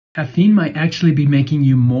Caffeine might actually be making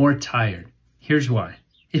you more tired. Here's why.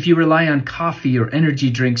 If you rely on coffee or energy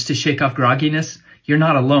drinks to shake off grogginess, you're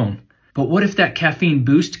not alone. But what if that caffeine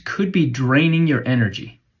boost could be draining your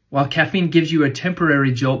energy? While caffeine gives you a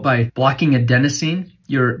temporary jolt by blocking adenosine,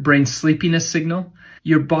 your brain's sleepiness signal,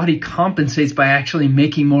 your body compensates by actually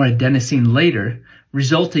making more adenosine later,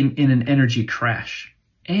 resulting in an energy crash.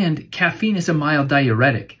 And caffeine is a mild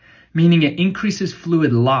diuretic, meaning it increases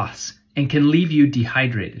fluid loss and can leave you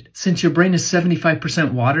dehydrated. Since your brain is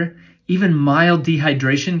 75% water, even mild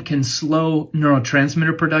dehydration can slow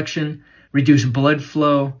neurotransmitter production, reduce blood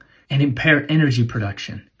flow, and impair energy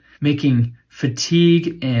production, making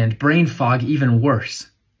fatigue and brain fog even worse.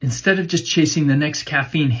 Instead of just chasing the next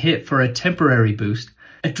caffeine hit for a temporary boost,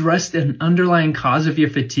 address an underlying cause of your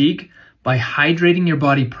fatigue by hydrating your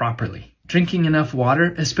body properly. Drinking enough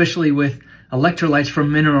water, especially with electrolytes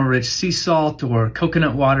from mineral-rich sea salt or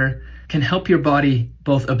coconut water, can help your body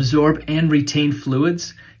both absorb and retain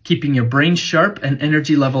fluids, keeping your brain sharp and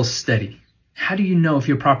energy levels steady. How do you know if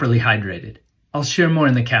you're properly hydrated? I'll share more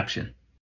in the caption.